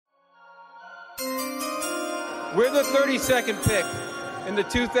With the 32nd pick in the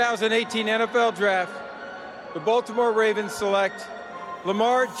 2018 NFL Draft, the Baltimore Ravens select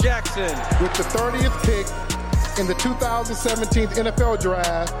Lamar Jackson. With the 30th pick in the 2017 NFL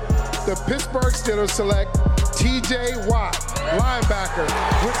Draft, the Pittsburgh Steelers select T.J. Watt, linebacker,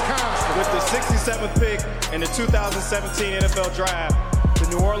 Wisconsin. With the 67th pick in the 2017 NFL Draft,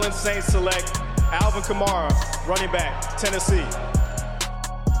 the New Orleans Saints select Alvin Kamara, running back, Tennessee.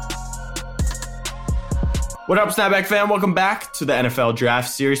 What up, Snapback fam? Welcome back to the NFL Draft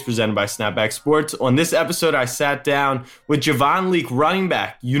Series presented by Snapback Sports. On this episode, I sat down with Javon Leake, running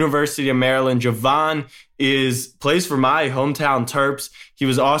back, University of Maryland. Javon plays for my hometown Terps. He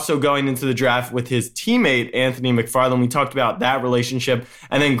was also going into the draft with his teammate, Anthony McFarland. We talked about that relationship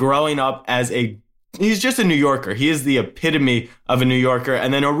and then growing up he's just a New Yorker. He is the epitome of a New Yorker.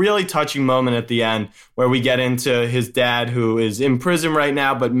 And then a really touching moment at the end where we get into his dad, who is in prison right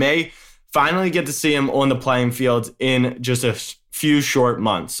now, but may finally get to see him on the playing field in just a few short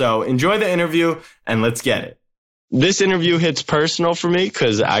months. So enjoy the interview and let's get it. This interview hits personal for me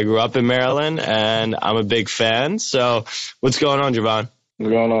because I grew up in Maryland and I'm a big fan. So what's going on, Javon?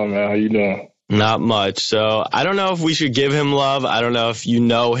 What's going on, man? How you doing? Not much. So I don't know if we should give him love. I don't know if you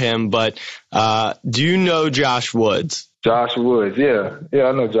know him, but do you know Josh Woods? Josh Woods, yeah. Yeah,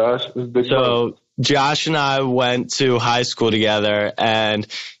 I know Josh. So Josh and I went to high school together, and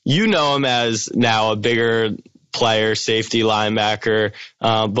you know him as now a bigger player, safety linebacker.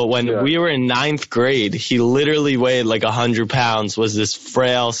 But when we were in ninth grade, he literally weighed like 100 pounds, was this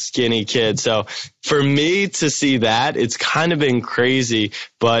frail, skinny kid. So for me to see that, it's kind of been crazy,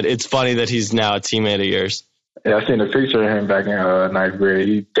 but it's funny that he's now a teammate of yours. Yeah, I seen a picture of him back in ninth grade.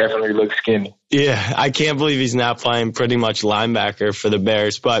 He definitely looks skinny. Yeah, I can't believe he's now playing pretty much linebacker for the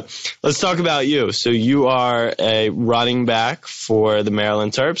Bears. But let's talk about you. So you are a running back for the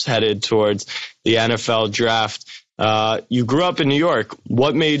Maryland Terps headed towards the NFL Draft. You grew up in New York.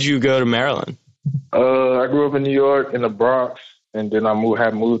 What made you go to Maryland? I grew up in New York in the Bronx, and then I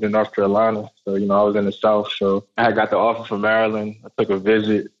moved to North Carolina. So, I was in the South. So I got the offer from Maryland. I took a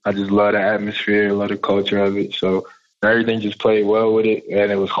visit. I just love the atmosphere, love the culture of it. So everything just played well with it,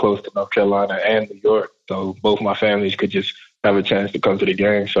 and it was close to North Carolina and New York. So both my families could just have a chance to come to the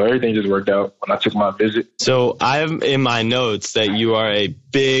game. So everything just worked out when I took my visit. So I have in my notes that you are a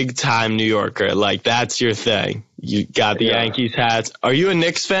big-time New Yorker. Like, that's your thing. You got the Yankees hats. Are you a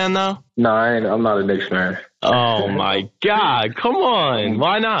Knicks fan, though? No, I'm not a Knicks fan. Oh, my God. Come on.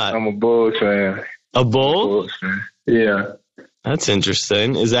 Why not? I'm a Bulls fan. A Bulls fan? Yeah. That's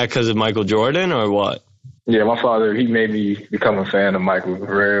interesting. Is that because of Michael Jordan or what? Yeah, my father, he made me become a fan of Michael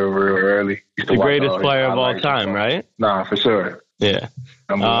real early. The greatest player of all time, right? Nah, for sure. Yeah.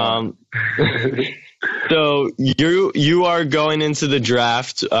 So you are going into the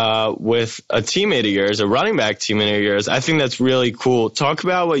draft with a teammate of yours, a running back teammate of yours. I think that's really cool. Talk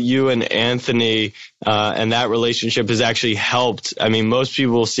about what you and Anthony and that relationship has actually helped. I mean, most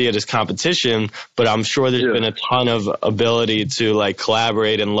people see it as competition, but I'm sure there's been a ton of ability to like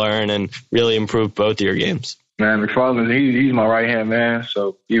collaborate and learn and really improve both of your games. Man, McFarland, he's my right-hand man.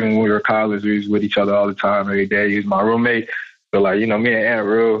 So even when we were in college, we was with each other all the time, every day. He's my roommate. So, me and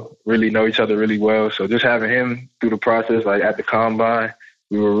Ant really know each other really well. So just having him through the process, like at the combine,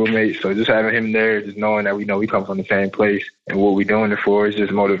 we were roommates. So just having him there, just knowing that we come from the same place and what we're doing it for is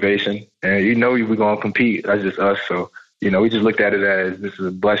just motivation. And we're going to compete. That's just us. So, we just looked at it as this is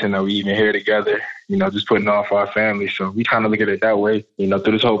a blessing that we even here together, just putting on for our family. So we kind of look at it that way. Through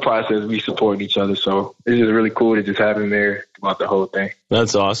this whole process, we supporting each other. So it's just really cool to just have him there throughout the whole thing.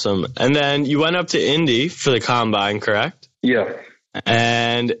 That's awesome. And then you went up to Indy for the combine, correct? Yeah.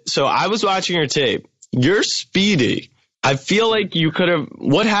 And so I was watching your tape. You're speedy. I feel like you could have.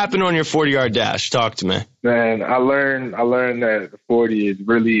 What happened on your 40-yard dash? Talk to me. Man, I learned that the 40 is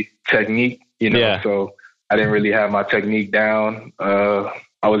really technique, so I didn't really have my technique down.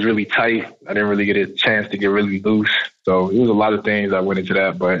 I was really tight. I didn't really get a chance to get really loose. So it was a lot of things that went into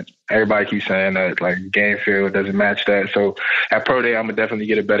that, but everybody keeps saying that like game field doesn't match that. So at Pro Day, I'm going to definitely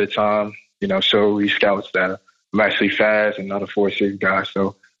get a better time, show these scouts that I'm actually fast and not a 4.6 guy.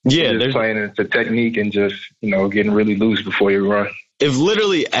 So just playing into technique and just, getting really loose before you run. If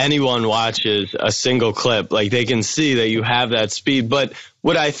literally anyone watches a single clip, like they can see that you have that speed. But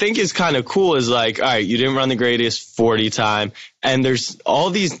what I think is kind of cool is like, all right, you didn't run the greatest 40 time. And there's all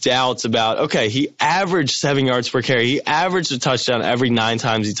these doubts about, okay, he averaged 7 yards per carry. He averaged a touchdown every 9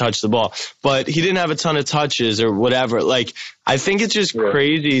 times he touched the ball, but he didn't have a ton of touches or whatever. Like, I think it's just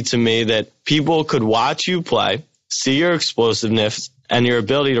crazy to me that people could watch you play, see your explosiveness and your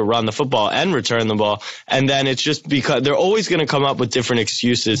ability to run the football and return the ball. And then it's just because they're always going to come up with different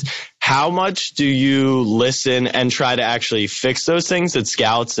excuses. how much do you listen and try to actually fix those things that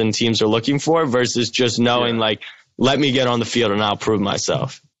scouts and teams are looking for versus just knowing, like, let me get on the field and I'll prove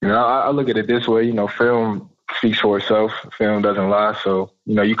myself? I look at it this way, film speaks for itself. Film doesn't lie. So,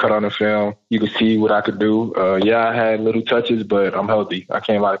 you cut on the film, you can see what I could do. I had little touches, but I'm healthy. I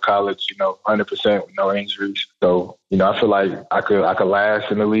came out of college, 100% with no injuries. So, I feel like I could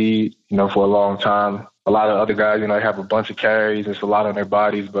last in the league, for a long time. A lot of other guys, have a bunch of carries. It's a lot on their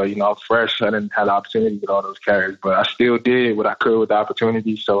bodies, but, I'm fresh. I didn't have the opportunity to get all those carries, but I still did what I could with the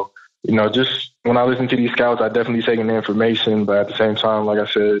opportunity. So, just when I listen to these scouts, I definitely take in the information, but at the same time, like I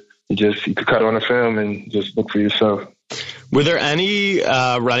said, you could cut on the film and just look for yourself. Were there any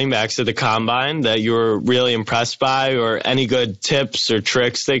running backs at the Combine that you were really impressed by, or any good tips or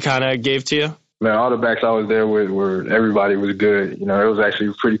tricks they kind of gave to you? Man, all the backs I was there with everybody was good. It was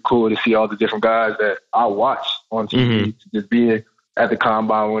actually pretty cool to see all the different guys that I watched on TV, just being at the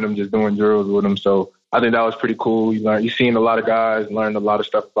Combine with them, just doing drills with them. So I think that was pretty cool. You're seeing a lot of guys, learned a lot of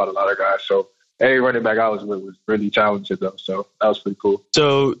stuff about a lot of guys. So every running back I was with was really talented, though. So that was pretty cool.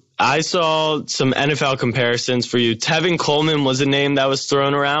 So I saw some NFL comparisons for you. Tevin Coleman was a name that was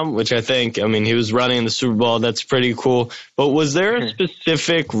thrown around, which he was running in the Super Bowl. That's pretty cool. But was there a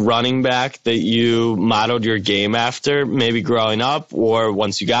specific running back that you modeled your game after, maybe growing up or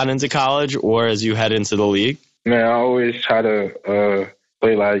once you got into college or as you head into the league? Man, I always try to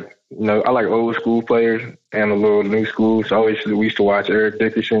play like, I like old school players and a little new school. So we used to watch Eric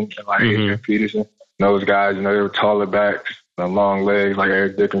Dickerson and Adrian Peterson. Those guys, they were taller backs, long legs like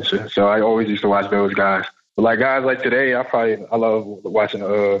Eric Dickerson. So I always used to watch those guys. But like guys like today, I love watching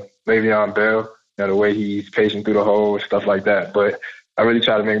Le'Veon Bell, the way he's pacing through the hole and stuff like that. But I really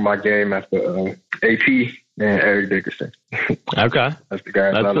try to make my game after AP and Eric Dickerson. Okay. That's the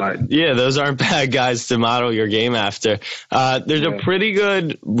guys I like. Yeah, those aren't bad guys to model your game after. There's a pretty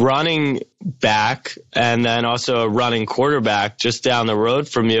good running back and then also a running quarterback just down the road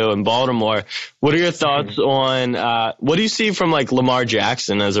from you in Baltimore. What are your thoughts on what do you see from like Lamar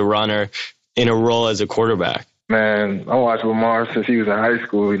Jackson as a runner in a role as a quarterback? Man, I watched Lamar since he was in high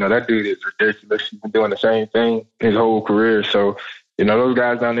school. That dude is ridiculous. He's been doing the same thing his whole career. So, those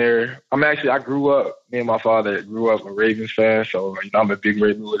guys down there, I grew up, me and my father grew up a Ravens fan. So, I'm a big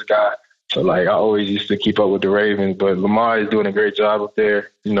Ray Lewis guy. So, I always used to keep up with the Ravens. But Lamar is doing a great job up there,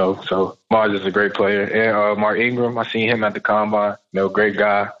 So, Lamar's just a great player. And Mark Ingram, I seen him at the Combine. Great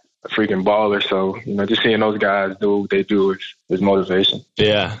guy, a freaking baller. So, just seeing those guys do what they do is motivation.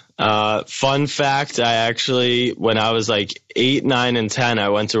 Yeah. Fun fact, when I was like 8, 9, and 10, I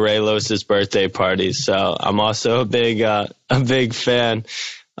went to Ray Lewis's birthday parties. So I'm also a big fan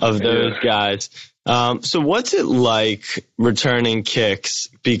of those guys. So what's it like returning kicks?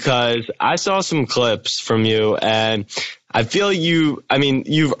 Because I saw some clips from you and I feel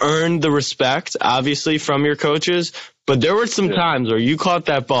you've earned the respect, obviously, from your coaches. But there were some times where you caught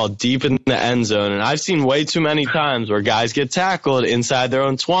that ball deep in the end zone, and I've seen way too many times where guys get tackled inside their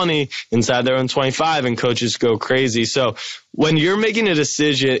own 20, inside their own 25, and coaches go crazy. So when you're making a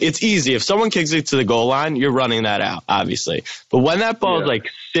decision, it's easy. If someone kicks it to the goal line, you're running that out, obviously. But when that ball is like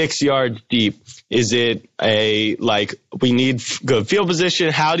 6 yards deep, is it we need good field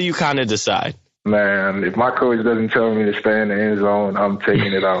position? How do you kind of decide? Man, if my coach doesn't tell me to stay in the end zone, I'm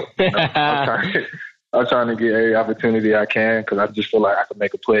taking it out. I'm trying to get every opportunity I can because I just feel like I can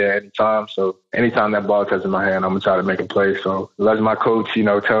make a play at any time. So anytime that ball touches my hand, I'm going to try to make a play. So unless my coach,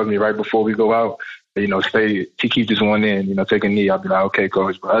 tells me right before we go out, stay to keep this one in, take a knee, I'll be like, okay,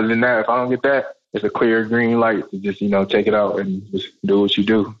 coach. But other than that, if I don't get that, it's a clear green light to just, take it out and just do what you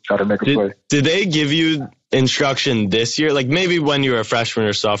do. Try to make a play. Did they give you instruction this year? Like maybe when you were a freshman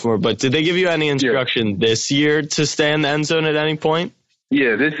or sophomore, but did they give you any instruction this year to stay in the end zone at any point?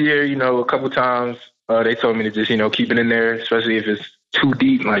 Yeah, this year, a couple times. They told me to just, keep it in there, especially if it's too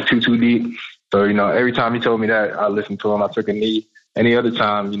deep, like too deep. So, every time he told me that, I listened to him. I took a knee. Any other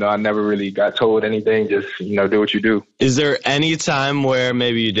time, I never really got told anything. Just, do what you do. Is there any time where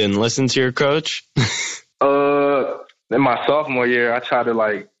maybe you didn't listen to your coach? In my sophomore year, I tried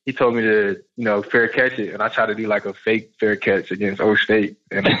to he told me to, fair catch it. And I tried to do a fake fair catch against O State.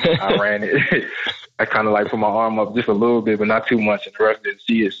 And I ran it. I kind of put my arm up just a little bit, but not too much. And the rest didn't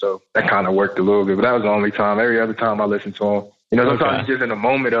see it. So that kind of worked a little bit. But that was the only time. Every other time I listened to him. Sometimes just in the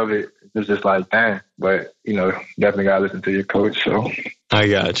moment of it, it's just dang. But, definitely got to listen to your coach. So I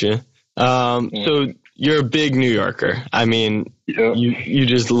got you. So you're a big New Yorker. You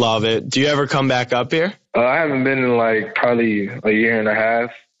just love it. Do you ever come back up here? I haven't been in probably a year and a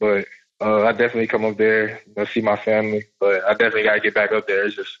half, but I definitely come up there, see my family, but I definitely got to get back up there.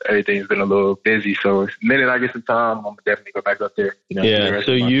 It's just everything's been a little busy, so the minute I get some time, I'm gonna definitely go back up there. Yeah.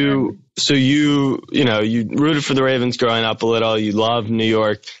 So you rooted for the Ravens growing up a little. You love New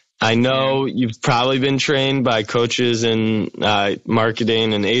York. I know you've probably been trained by coaches and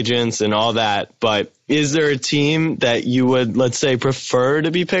marketing and agents and all that, but is there a team that you would, let's say, prefer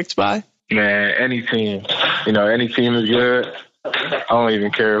to be picked by? Man, any team. Any team is good. I don't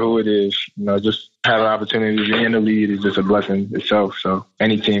even care who it is. Just have an opportunity to be in the lead is just a blessing itself. So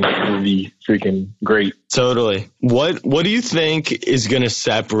any team would be freaking great. Totally. What do you think is going to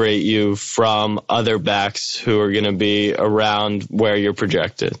separate you from other backs who are going to be around where you're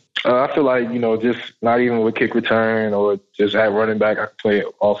projected? I feel like, just not even with kick return or just at running back, I could play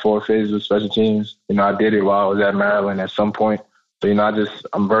all 4 phases of special teams. I did it while I was at Maryland at some point. So,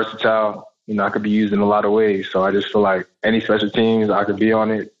 I'm versatile. I could be used in a lot of ways. So I just feel like any special teams, I could be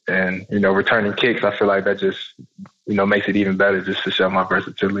on it. And, returning kicks, I feel like that just, makes it even better just to show my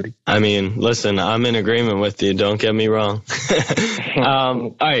versatility. I mean, listen, I'm in agreement with you. Don't get me wrong.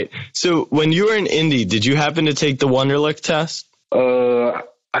 All right. So when you were in Indy, did you happen to take the Wonderlic test?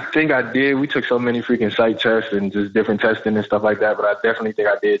 I think I did. We took so many freaking psych tests and just different testing and stuff like that, but I definitely think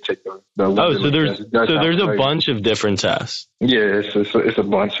I did take the so there's a bunch of different tests. Yeah, it's a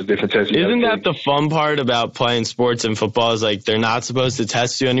bunch of different tests. Isn't that the fun part about playing sports and football is like they're not supposed to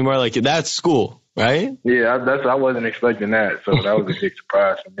test you anymore? Like that's school, right? Yeah, I wasn't expecting that, so that was a big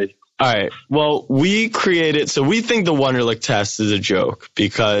surprise for me. All right. Well, we think the Wonderlic test is a joke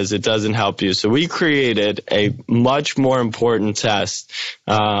because it doesn't help you. So we created a much more important test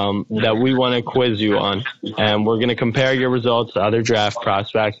that we want to quiz you on. And we're going to compare your results to other draft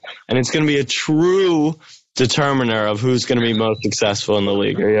prospects. And it's going to be a true determiner of who's going to be most successful in the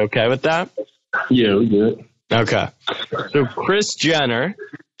league. Are you okay with that? Yeah, we good. Okay. So Kris Jenner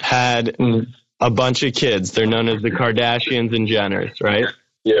had a bunch of kids. They're known as the Kardashians and Jenners, right?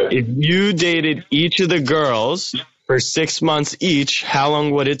 Yeah. If you dated each of the girls for 6 months each, how long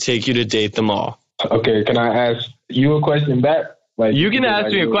would it take you to date them all? Okay, can I ask you a question back? You can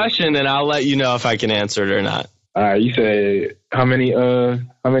ask me a question, and I'll let you know if I can answer it or not. All right, you say how many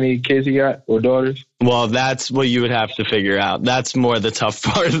kids you got or daughters? Well, that's what you would have to figure out. That's more the tough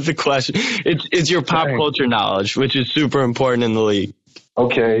part of the question. It's your pop culture knowledge, which is super important in the league.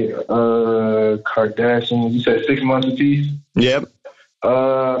 Okay, Kardashian. You said 6 months apiece? Yep.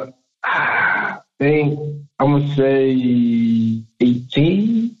 I think I'm gonna say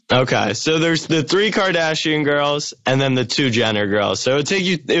 18. Okay, so there's the 3 Kardashian girls and then the 2 Jenner girls. So it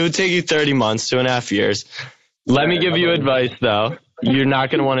would take you 30 months, 2.5 years. Let me give you advice though. You're not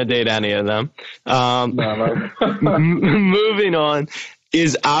gonna want to date any of them. Moving on,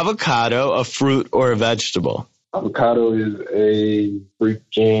 is avocado a fruit or a vegetable? Avocado is a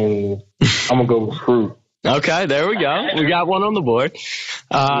freaking. I'm gonna go with fruit. Okay, there we go. We got one on the board.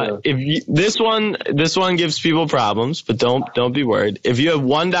 This one gives people problems, but don't be worried. If you have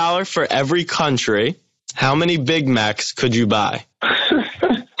 $1 for every country, how many Big Macs could you buy?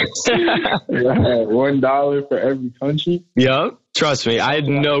 $1 for every country? Yeah, trust me, I had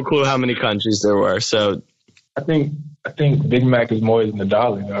no clue how many countries there were. So I think Big Mac is more than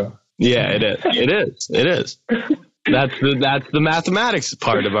 $1 though. Yeah, it is. That's the mathematics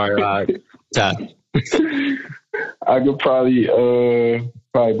part of our test. I could probably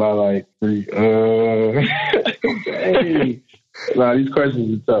buy like 3. Nah, these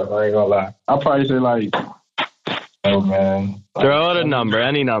questions are tough. I ain't gonna lie. I'll probably say like, oh man, throw out a number,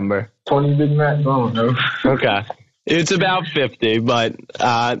 any number. 20 Big Macs. Oh no. Okay, it's about 50, but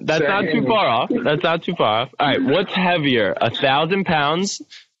that's not too far off. All right, what's heavier, 1,000 pounds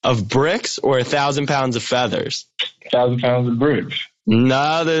of bricks or 1,000 pounds of feathers? 1,000 pounds of bricks.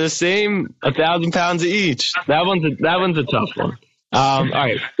 No, they're the same. 1,000 pounds each. That one's a tough one. All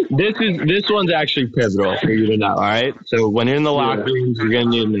right, this one's actually pivotal for you to know. All right, so when you're in the locker rooms, you're gonna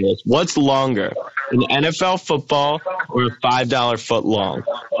need to know this. What's longer, an NFL football or a $5 foot long?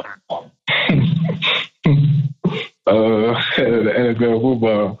 The NFL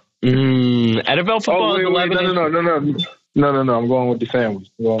football. NFL football is 11. No. I'm going with the sandwich.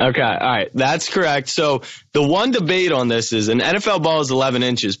 Okay, all right. That's correct. So the one debate on this is an NFL ball is 11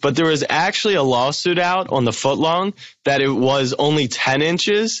 inches, but there was actually a lawsuit out on the footlong that it was only 10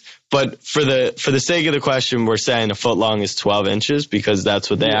 inches. But for the sake of the question, we're saying a footlong is 12 inches because that's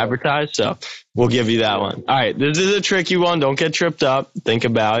what they advertise. So we'll give you that one. All right, this is a tricky one. Don't get tripped up. Think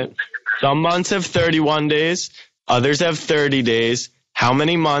about it. Some months have 31 days. Others have 30 days. How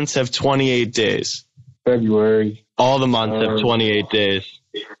many months have 28 days? February. All the months have 28 days.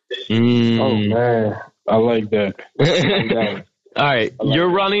 Oh, man. I like that. All right. You're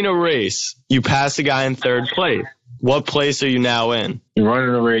running a race. You pass a guy in third place. What place are you now in? You're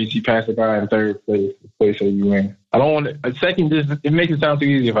running a race. You pass a guy in third place. What place are you in? I don't want a second. It makes it sound too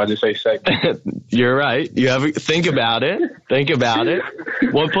easy if I just say second. You're right. Think about it. Think about it.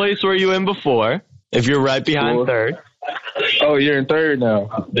 What place were you in before? If you're right behind third. Oh, you're in third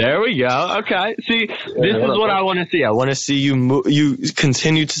now. There we go. Okay. See, this is what I want to see. I want to see you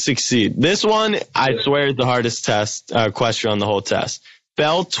continue to succeed. This one, I swear, is the hardest question on the whole test.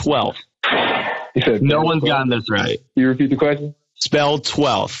 Spell 12th. No one's gotten this right. Can you repeat the question? Spell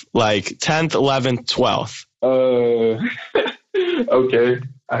 12th, like 10th, 11th, 12th. Okay.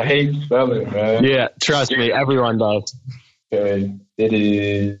 I hate spelling, man. Yeah, trust me, everyone does. Okay. It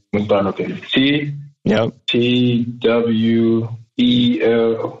is, okay. T. Yep. T-W-E-L-V.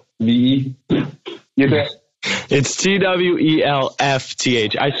 Get that? It's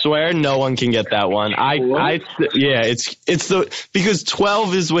T-W-E-L-F-T-H. I swear no one can get that one. Because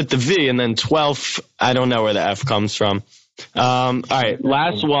 12 is with the V and then 12, I don't know where the F comes from. All right,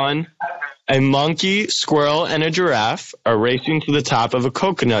 last one. A monkey, squirrel, and a giraffe are racing to the top of a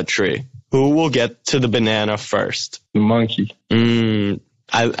coconut tree. Who will get to the banana first? The monkey.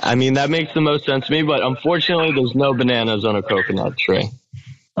 I mean, that makes the most sense to me, but unfortunately, there's no bananas on a coconut tree.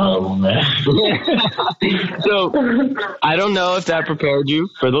 Oh, man. So I don't know if that prepared you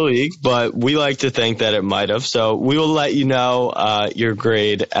for the league, but we like to think that it might have. So we will let you know your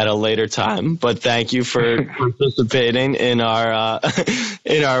grade at a later time. But thank you for participating in our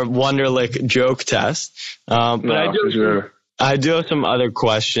Wonderlic joke test. But no, I do have some other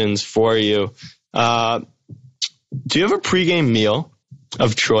questions for you. Do you have a pregame meal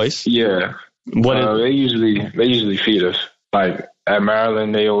of choice? Yeah. What is they usually feed us. Like at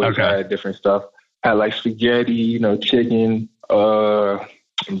Maryland, they always had different stuff. Had like spaghetti, chicken, bread,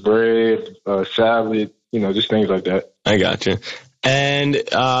 salad, just things like that. I got you. And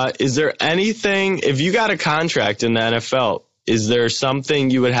is there anything, if you got a contract in the NFL, is there something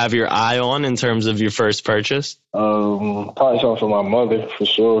you would have your eye on in terms of your first purchase? Probably something for my mother, for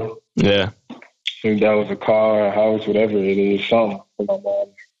sure. Yeah. If that was a car, a house, whatever it is, something for my mom.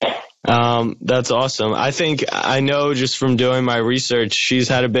 That's awesome. I know just from doing my research, she's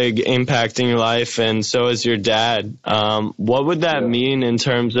had a big impact in your life, and so has your dad. What would that mean in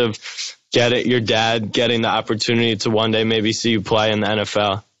terms of your dad getting the opportunity to one day maybe see you play in the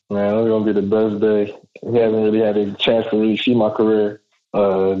NFL? Man, it's going to be the best day. We haven't really had a chance to really see my career,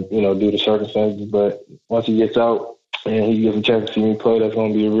 due to circumstances, but once he gets out and he gets a chance to see me play, that's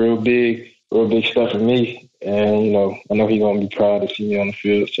going to be a real big step for me. And, I know he's going to be proud to see me on the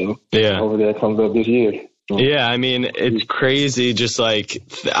field. So, hopefully that comes up this year. Yeah, I mean, it's crazy. Just like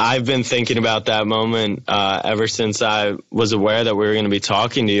I've been thinking about that moment ever since I was aware that we were going to be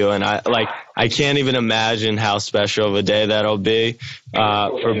talking to you. And I can't even imagine how special of a day that'll be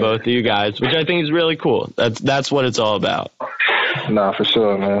for both of you guys, which I think is really cool. That's what it's all about. Nah, for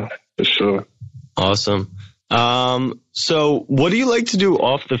sure, man. For sure. Awesome. So what do you like to do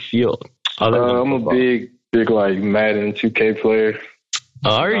off the field? I'm a big like Madden 2K player.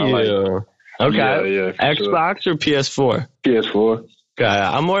 Are you? Okay. Yeah, Xbox sure. or PS4? PS4. Okay,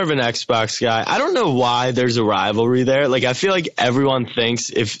 I'm more of an Xbox guy. I don't know why there's a rivalry there. Like, I feel like everyone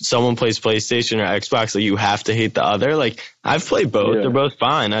thinks if someone plays PlayStation or Xbox, like, you have to hate the other. Like, I've played both. Yeah. They're both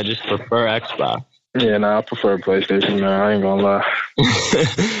fine. I just prefer Xbox. Yeah, no, I prefer PlayStation, man. I ain't gonna lie.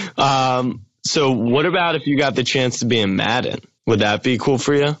 So what about if you got the chance to be in Madden? Would that be cool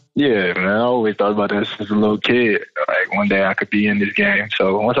for you? Yeah, man. I always thought about that since a little kid. Like, one day I could be in this game.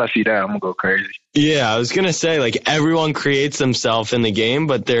 So once I see that, I'm going to go crazy. Yeah, I was going to say, like, everyone creates themselves in the game,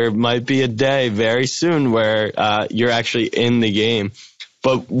 but there might be a day very soon where you're actually in the game.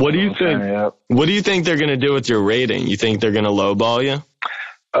 But what do you think? What do you think they're going to do with your rating? You think they're going to lowball you?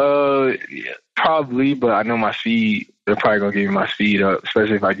 Yeah, probably, but I know my speed. They're probably going to give me my speed up,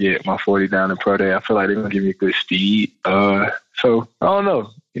 especially if I get my 40 down in pro day. I feel like they're going to give me a good speed. So, I don't know.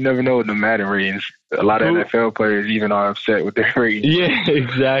 You never know with the Madden ratings. A lot of NFL players even are upset with their ratings. Yeah,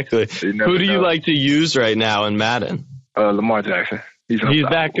 exactly. Who do you like to use right now in Madden? Lamar Jackson. He's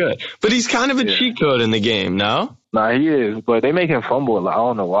that good. But he's kind of a cheat code in the game, no? Nah, he is. But they make him fumble a lot. I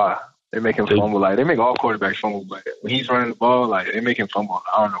don't know why. They make him fumble. Like, they make all quarterbacks fumble. But when he's running the ball, like, they make him fumble.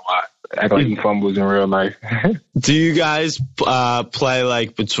 I don't know why. Act like he fumbles in real life. Do you guys play,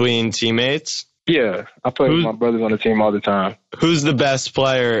 like, between teammates? Yeah, I play with my brothers on the team all the time. Who's the best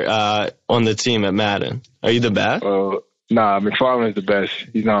player on the team at Madden? Are you the best? Nah, McFarland's the best.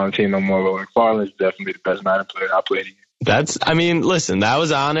 He's not on the team no more, but McFarland's definitely the best Madden player I played against. Listen, that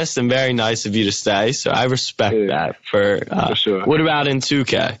was honest and very nice of you to say, so I respect that for sure. What about in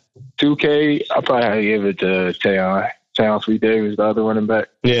 2K? 2K, I'll probably have to give it to Tayon. Town Sweet Davis, the other running back.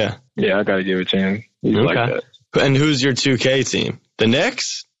 Yeah. Yeah, I got to give it to him. He's like that. And who's your 2K team? The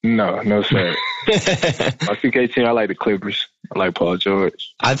Knicks? No, sir. My 2K team, I like the Clippers. I like Paul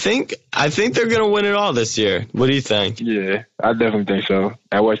George. I think they're going to win it all this year. What do you think? Yeah, I definitely think so.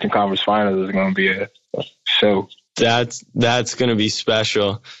 That Western Conference Finals is going to be a show. That's going to be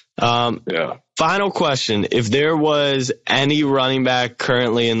special. Yeah. Final question. If there was any running back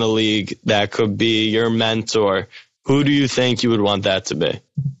currently in the league that could be your mentor, who do you think you would want that to be?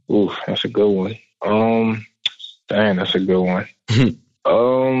 Ooh, that's a good one. That's a good one.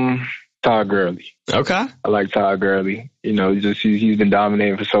 Todd Gurley. Okay. I like Todd Gurley. You know, he's been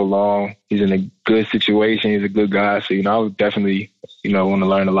dominating for so long. He's in a good situation. He's a good guy. So, you know, I would definitely, want to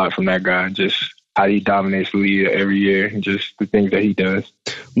learn a lot from that guy. Just how he dominates the league every year and just the things that he does.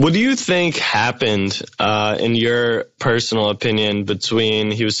 What do you think happened, in your personal opinion,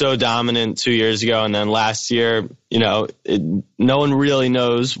 between he was so dominant 2 years ago and then last year, no one really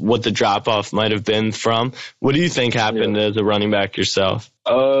knows what the drop-off might have been from. What do you think happened as a running back yourself?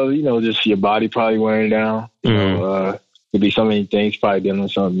 Just your body probably wearing down. Could be so many things, probably dealing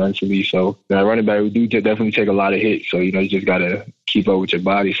with something mentally. So, running back, we do definitely take a lot of hits. So, you just got to keep up with your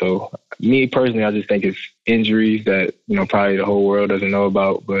body. So, me personally, I just think it's injuries that, probably the whole world doesn't know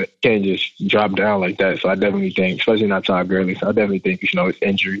about, but can't just drop down like that. So, I definitely think, especially not Todd Gurley, so I definitely think, it's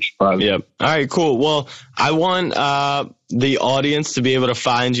injuries probably. Yep. All right, cool. Well, I want the audience to be able to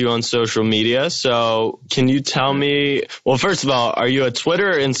find you on social media. So, can you tell me, well, first of all, are you a Twitter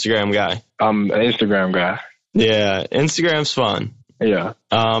or Instagram guy? I'm an Instagram guy. Yeah, Instagram's fun. Yeah.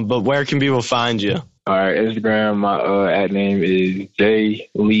 But where can people find you? All right, Instagram, my ad name is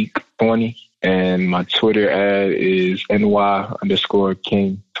jleak20, and my Twitter ad is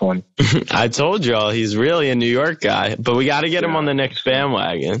ny_king20. I told y'all he's really a New York guy, but we got to get him on the Knicks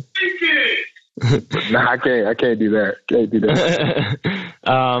bandwagon. Nah, I can't do that.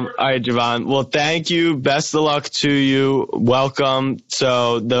 All right, Javon. Well, thank you. Best of luck to you. Welcome.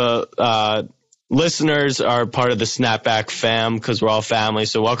 So the listeners are part of the Snapback fam because we're all family.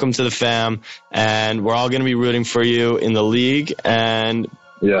 So welcome to the fam, and we're all going to be rooting for you in the league. And,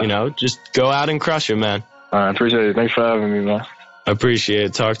 just go out and crush it, man. All right, I appreciate it. Thanks for having me, man. I appreciate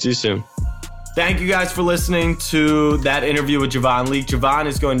it. Talk to you soon. Thank you guys for listening to that interview with Javon Leake. Javon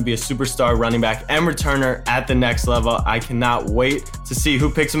is going to be a superstar running back and returner at the next level. I cannot wait to see who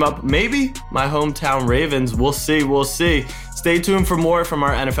picks him up. Maybe my hometown Ravens. We'll see. Stay tuned for more from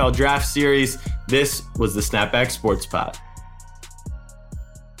our NFL Draft Series. This was the Snapback Sports Pod.